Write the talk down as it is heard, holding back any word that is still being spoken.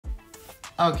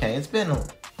Okay, it's been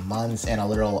months and a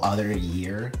little other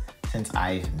year since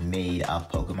I've made a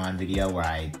Pokemon video where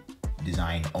I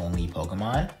designed only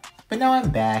Pokemon. But now I'm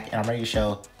back and I'm ready to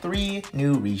show 3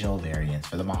 new regional variants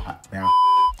for the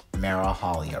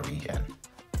Marihalia region.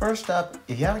 First up,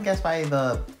 if you haven't guessed by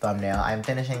the thumbnail, I'm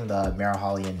finishing the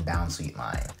Marahalian Bound Suite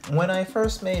line. When I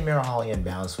first made Marahalian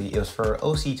Bound Suite, it was for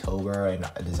OC Tober and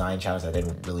a design challenge that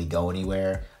didn't really go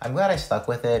anywhere. I'm glad I stuck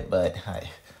with it, but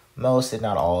most, if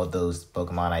not all, of those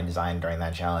Pokemon I designed during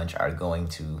that challenge are going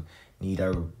to need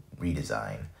a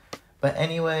redesign. But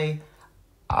anyway,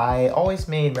 I always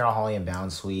made Marahalian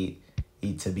Bound Suite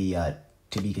to be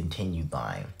continued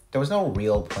line. There was no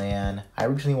real plan. I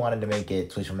originally wanted to make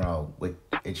it switch from a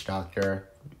witch doctor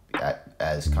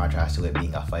as contrast to it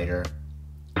being a fighter.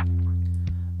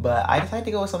 But I decided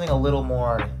to go with something a little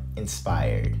more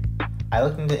inspired. I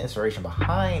looked into the inspiration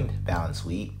behind Bound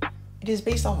Suite. It is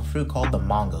based off a fruit called the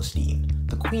mangosteen,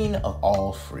 the queen of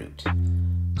all fruit.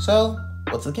 So,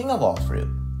 what's the king of all fruit?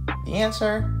 The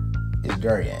answer is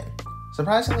durian.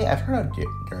 Surprisingly, I've heard of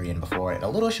durian before in a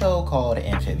little show called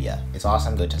Amphibia. It's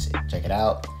awesome, good to see. Check it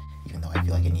out, even though I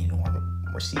feel like it needed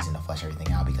more season to flesh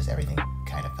everything out because everything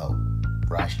kind of felt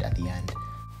rushed at the end.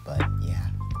 But yeah.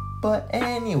 But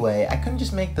anyway, I couldn't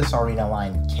just make the Sarina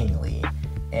line kingly,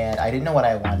 and I didn't know what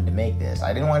I wanted to make this.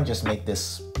 I didn't want to just make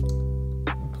this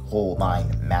whole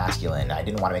line masculine. I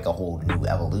didn't want to make a whole new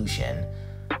evolution.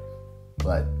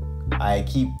 But I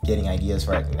keep getting ideas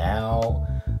for it now,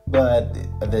 but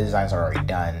the designs are already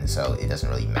done, so it doesn't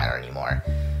really matter anymore.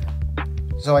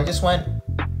 So I just went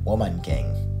Woman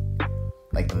King,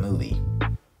 like the movie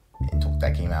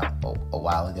that came out a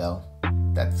while ago.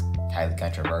 That's highly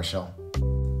controversial.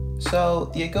 So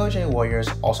the Agoge warriors,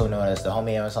 also known as the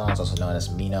Homie Amazons, also known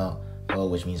as Mino,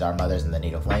 which means our mothers in the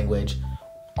native language,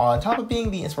 on top of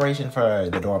being the inspiration for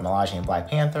the Dora Milaje and Black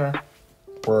Panther,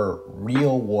 were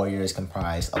real warriors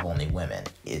comprised of only women.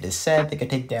 It is said they could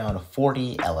take down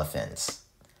 40 elephants.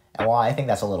 And while I think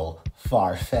that's a little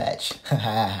far-fetched,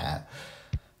 I'm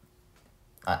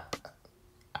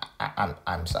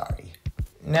sorry.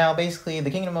 Now, basically,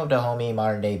 the Kingdom of Dahomey,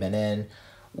 modern-day Benin,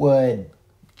 would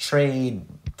trade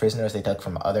prisoners they took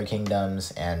from other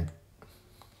kingdoms and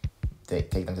they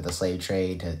take them to the slave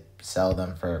trade to sell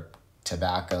them for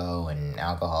tobacco and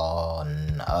alcohol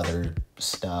and other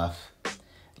stuff.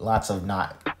 Lots of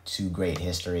not too great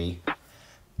history.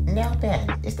 Now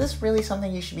Ben, is this really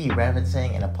something you should be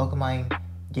referencing in a Pokemon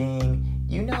game?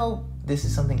 You know this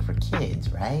is something for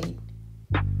kids, right?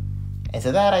 And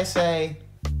to that I say,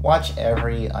 watch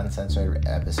every uncensored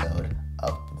episode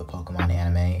of the Pokemon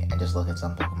anime and just look at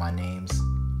some Pokemon names.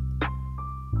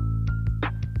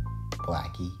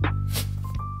 Blackie.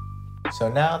 So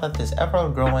now that this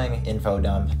ever-growing info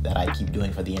dump that I keep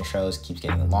doing for the intros keeps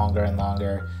getting longer and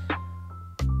longer,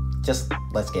 just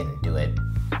let's get into it.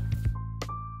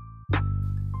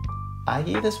 I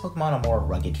gave this Pokemon a more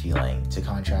rugged feeling to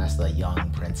contrast the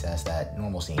young princess that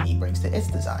normal CNE brings to its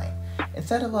design.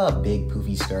 Instead of a big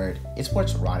poofy skirt, it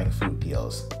sports rotting fruit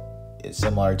peels. It's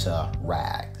similar to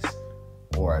rags,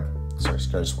 or sort of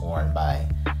skirts worn by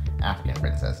African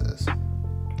princesses.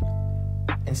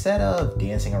 Instead of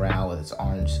dancing around with its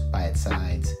arms by its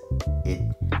sides, it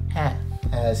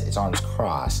has its arms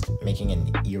crossed, making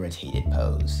an irritated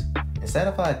pose. Instead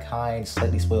of a kind,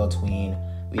 slightly spoiled tween,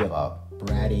 we have a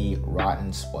bratty,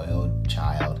 rotten, spoiled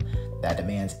child that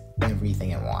demands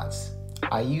everything it wants.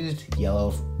 I used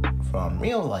yellow from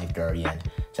real-life Durian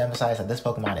to emphasize that this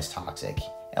Pokemon is toxic.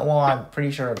 And while I'm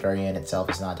pretty sure Durian itself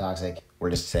is not toxic, we're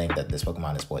just saying that this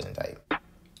Pokemon is poison type.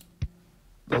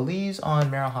 The leaves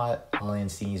on Marahalian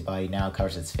Steenie's body now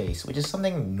covers its face, which is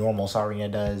something normal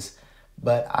Sarina does,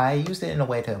 but I used it in a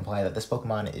way to imply that this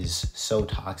Pokemon is so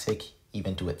toxic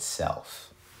even to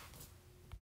itself.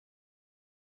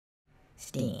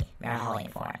 Steenie,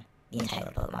 Marahalian form, the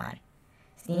entitled Pokemon.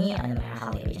 Steenie and the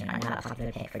Marahalia region are not a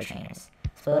popular pick for trainers.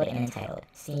 Spoiled and entitled,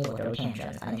 Steenie will throw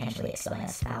tantrums, unintentionally expelling a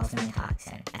foul-smelling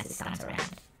toxin as it stomps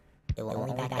around. It will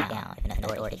only back down if an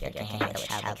authority figure can handle its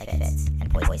childlike fits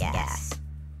and poison gas.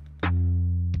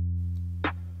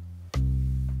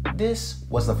 This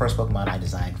was the first Pokemon I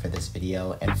designed for this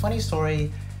video, and funny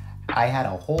story, I had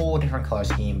a whole different color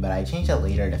scheme, but I changed it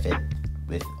later to fit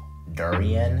with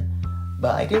Durian.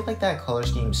 But I did like that color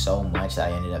scheme so much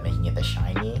that I ended up making it the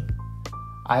shiny.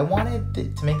 I wanted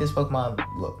to make this Pokemon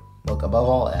look above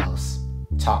all else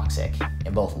toxic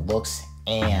in both looks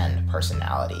and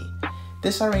personality.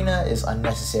 This arena is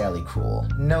unnecessarily cruel,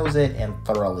 knows it, and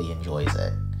thoroughly enjoys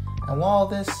it. And while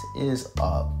this is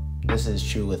a This is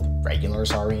true with regular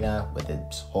Sarina, with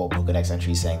its whole Pokedex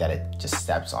entry saying that it just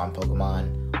steps on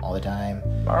Pokemon all the time.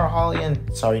 Maraholian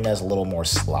Sarina is a little more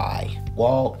sly.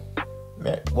 While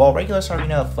regular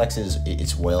Sarina flexes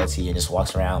its royalty and just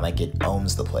walks around like it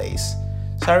owns the place,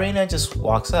 Sarina just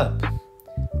walks up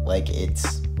like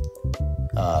it's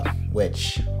a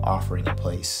witch offering a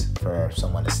place for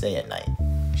someone to stay at night.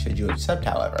 Should you accept,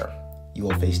 however, you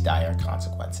will face dire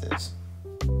consequences.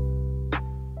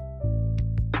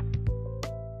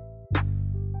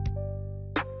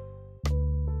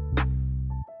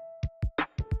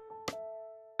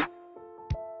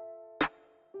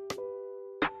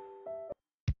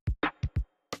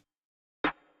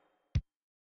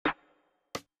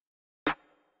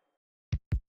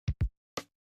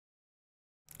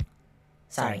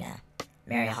 Sarina,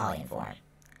 Maraholian form,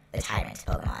 the tyrant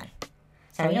Pokemon.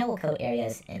 Sarina will coat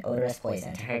areas in odorous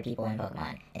poison to herd people and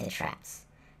Pokemon into traps.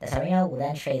 The Sarina will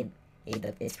then trade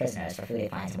its prisoners for food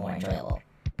it finds more enjoyable.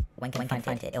 When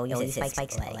confronted, it will use its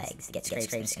spiked legs to get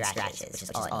scrapes and scratches, which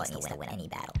is all it needs to win any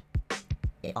battle.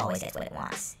 It always gets what it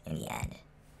wants in the end.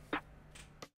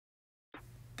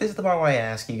 This is the part where I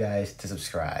ask you guys to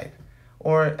subscribe,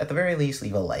 or at the very least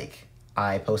leave a like.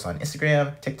 I post on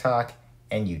Instagram, TikTok,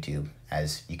 and YouTube,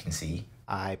 as you can see.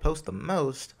 I post the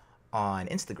most on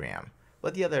Instagram,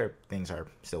 but the other things are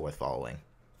still worth following.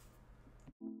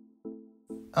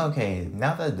 Okay,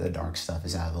 now that the dark stuff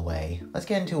is out of the way, let's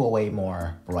get into a way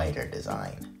more brighter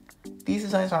design. These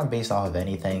designs aren't based off of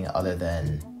anything other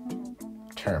than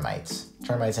termites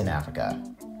in Africa.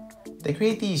 They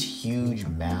create these huge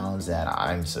mounds that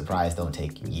I'm surprised don't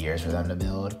take years for them to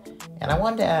build, and I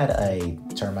wanted to add a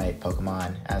termite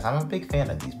Pokemon as I'm a big fan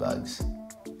of these bugs.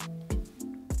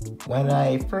 When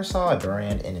I first saw a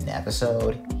Durant in an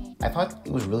episode, I thought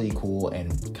it was really cool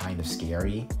and kind of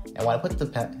scary, and when I put the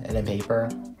pen and paper,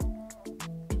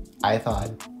 I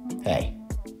thought, hey,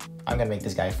 I'm gonna make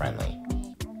this guy friendly.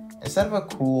 Instead of a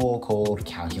cruel, cold,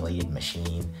 calculated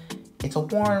machine, it's a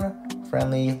warm,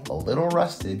 friendly, a little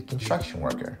rusted construction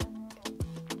worker.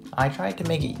 I tried to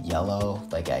make it yellow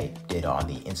like I did on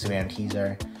the Instagram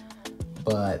teaser,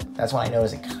 but that's when I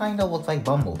noticed it kinda looked like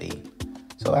Bumblebee.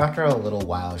 So after a little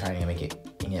while trying to make it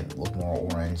look more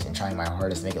orange and trying my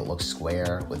hardest to make it look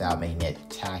square without making it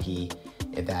tacky,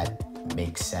 if that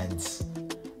makes sense,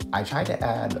 I tried to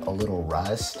add a little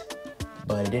rust,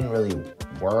 but it didn't really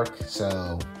work,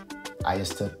 so I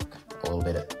just took a little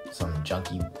bit of some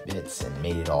junky bits and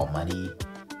made it all muddy.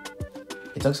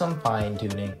 It took some fine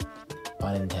tuning,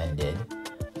 pun intended,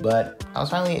 but I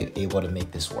was finally able to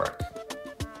make this work.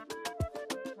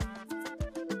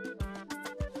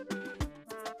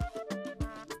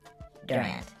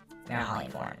 Durant,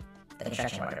 Maraholian form, the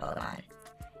construction worker Pokemon.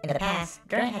 In the past,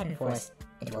 Durant had been forced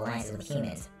into alliances with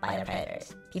humans by their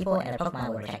predators. People and their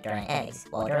Pokemon would protect Durant eggs,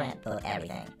 while Durant built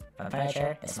everything, from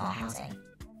furniture to small housing.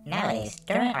 Nowadays,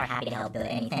 Durant are happy to help build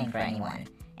anything for anyone,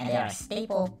 and they are a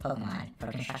staple Pokemon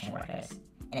for construction workers.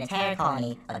 An entire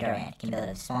colony of Durant can build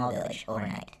a small village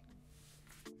overnight.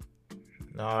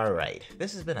 Alright,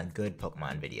 this has been a good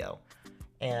Pokemon video,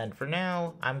 and for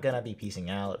now, I'm gonna be peacing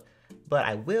out. But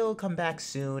I will come back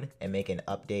soon and make an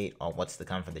update on what's to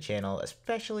come for the channel,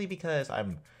 especially because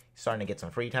I'm starting to get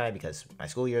some free time because my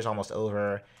school year is almost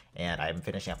over and I'm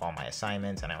finishing up all my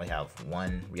assignments and I only have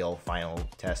one real final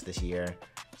test this year.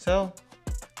 So,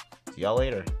 see y'all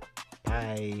later.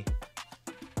 Bye.